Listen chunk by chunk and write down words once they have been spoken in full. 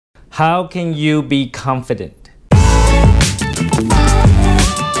How can you be confident?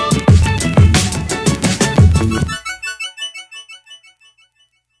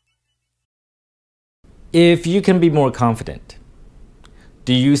 If you can be more confident,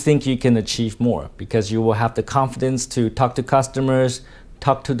 do you think you can achieve more? Because you will have the confidence to talk to customers,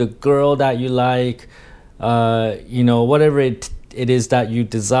 talk to the girl that you like, whatever it is that you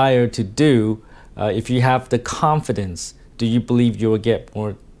desire to do. If you have the confidence, do you believe you will get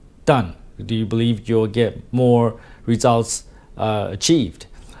more done? Do you believe you'll get more results achieved?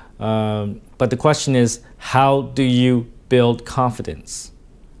 But the question is, how do you build confidence?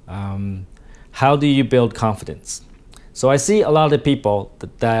 How do you build confidence? So I see a lot of people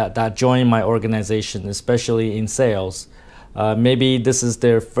that join my organization, especially in sales. Maybe this is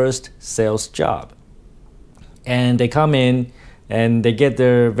their first sales job. And they come in and they get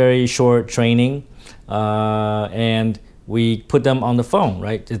their very short training and we put them on the phone,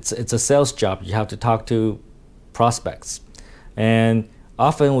 right? It's a sales job. You have to talk to prospects. And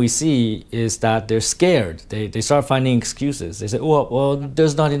often we see is that they're scared. They start finding excuses. They say, well,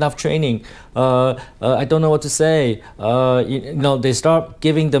 there's not enough training. I don't know what to say. They start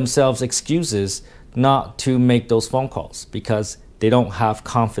giving themselves excuses not to make those phone calls because they don't have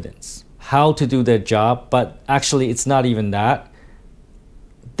confidence how to do their job. But actually, it's not even that.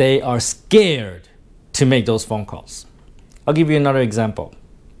 They are scared to make those phone calls. I'll give you another example.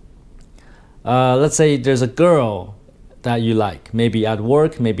 Let's say there's a girl that you like, maybe at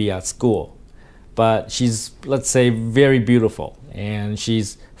work, maybe at school, but she's, let's say, very beautiful and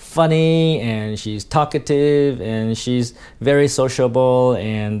she's funny and she's talkative and she's very sociable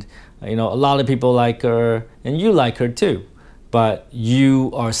and a lot of people like her and you like her too, but you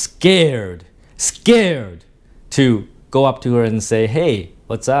are scared to go up to her and say, hey,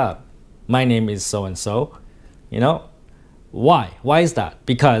 what's up? My name is so-and-so. Why? Why is that?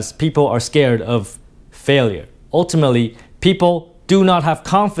 Because people are scared of failure. Ultimately, people do not have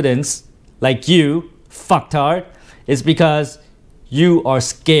confidence like you, fucktard. It's because you are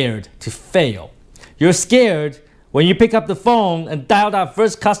scared to fail. You're scared when you pick up the phone and dial that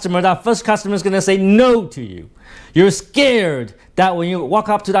first customer is going to say no to you. You're scared that when you walk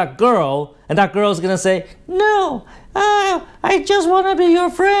up to that girl and that girl is going to say, no, I just want to be your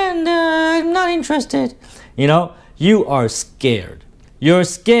friend. I'm not interested. You are scared. You're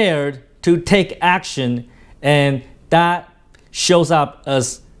scared to take action, and that shows up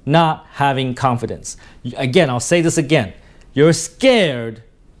as not having confidence. Again, I'll say this again. You're scared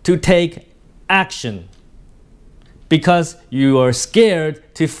to take action because you are scared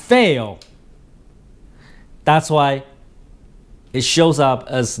to fail. That's why it shows up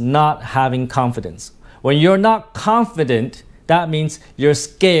as not having confidence. When you're not confident, that means you're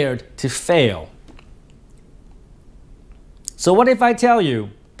scared to fail. So what if I tell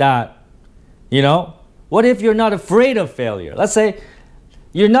you that, what if you're not afraid of failure? Let's say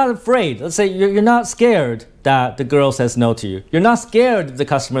you're not afraid. Let's say you're not scared that the girl says no to you. You're not scared if the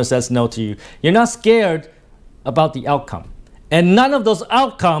customer says no to you. You're not scared about the outcome. And none of those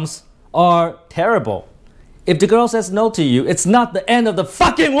outcomes are terrible. If the girl says no to you, it's not the end of the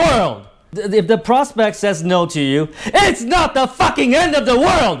fucking world. If the prospect says no to you, it's not the fucking end of the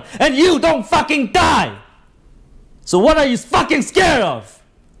world. And you don't fucking die. So what are you fucking scared of?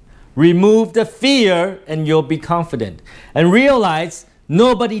 Remove the fear and you'll be confident. And realize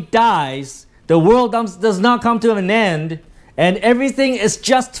nobody dies. The world does not come to an end. And everything is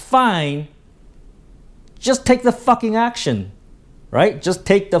just fine. Just take the fucking action. Right? Just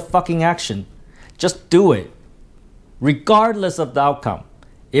take the fucking action. Just do it. Regardless of the outcome.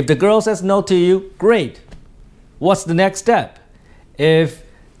 If the girl says no to you, great. What's the next step? If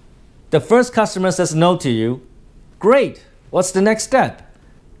the first customer says no to you, great. What's the next step?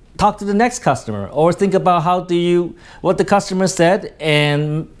 Talk to the next customer or think about what the customer said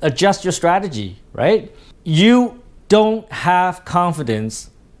and adjust your strategy, right? You don't have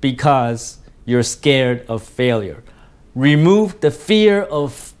confidence because you're scared of failure. Remove the fear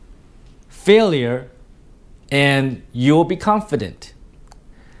of failure and you'll be confident.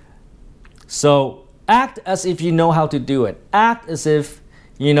 So act as if you know how to do it. Act as if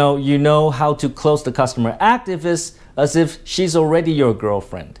you know how to close the customer. Act as if she's already your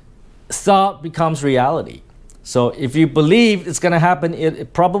girlfriend. Thought becomes reality. So if you believe it's going to happen,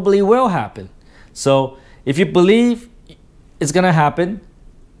 it probably will happen. So if you believe it's going to happen,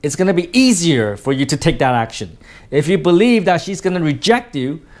 it's going to be easier for you to take that action. If you believe that she's going to reject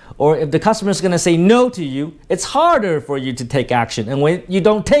you, or if the customer is going to say no to you, it's harder for you to take action. And when you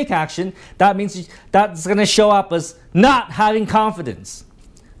don't take action, that means that's going to show up as not having confidence.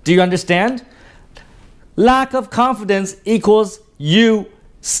 Do you understand? Lack of confidence equals you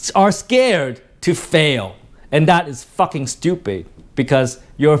are scared to fail. And that is fucking stupid because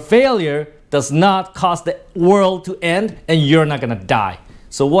your failure does not cause the world to end and you're not gonna die.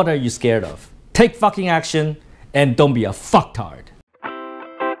 So what are you scared of? Take fucking action and don't be a fucktard.